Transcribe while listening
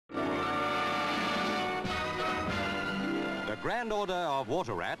Grand Order of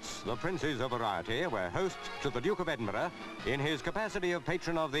Water Rats, the Princes of Variety, were hosts to the Duke of Edinburgh in his capacity of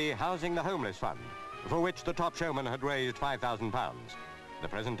patron of the Housing the Homeless Fund, for which the top showman had raised £5,000. The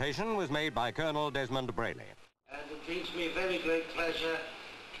presentation was made by Colonel Desmond Brayley. And it gives me very great pleasure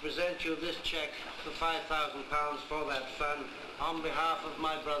to present you this cheque for £5,000 for that fund on behalf of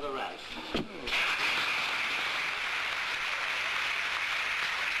my brother Ralph.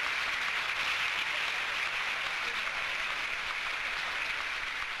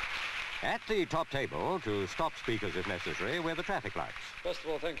 At the top table, to stop speakers if necessary, were the traffic lights. First of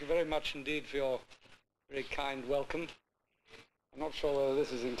all, thank you very much indeed for your very kind welcome. I'm not sure whether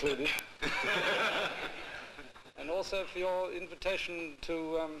this is included. And also for your invitation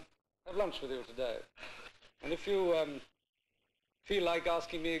to have lunch with you today. And if you feel like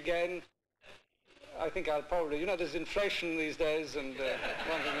asking me again, I think I'll probably, you know, there's inflation these days and one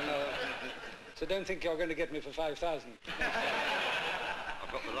thing and another. So don't think you're going to get me for 5,000.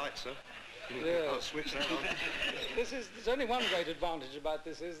 I've got the light, sir. Yeah. I'll switch that on. There's only one great advantage about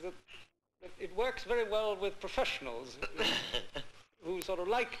this is that it works very well with professionals who sort of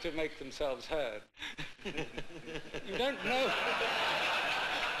like to make themselves heard. You don't know.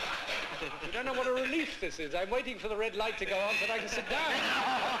 You don't know what a relief this is. I'm waiting for the red light to go on so that I can sit down.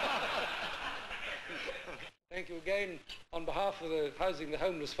 Thank you again on behalf of the Housing the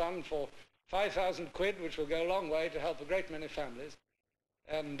Homeless Fund for 5,000 quid, which will go a long way to help a great many families.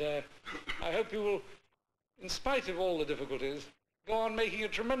 And I hope you will, in spite of all the difficulties, go on making a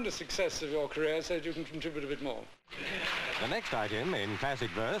tremendous success of your career so that you can contribute a bit more. The next item in classic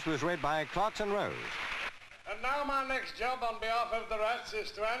verse was read by Clarkson Rose. And now my next job on behalf of the Rats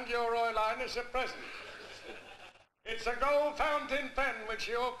is to hand your Royal Highness a present. It's a gold fountain pen which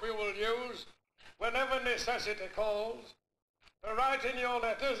you hope you will use whenever necessity calls, for writing your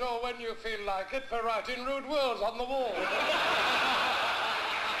letters or when you feel like it, for writing rude words on the wall.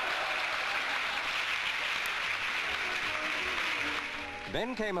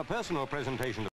 Then came a personal presentation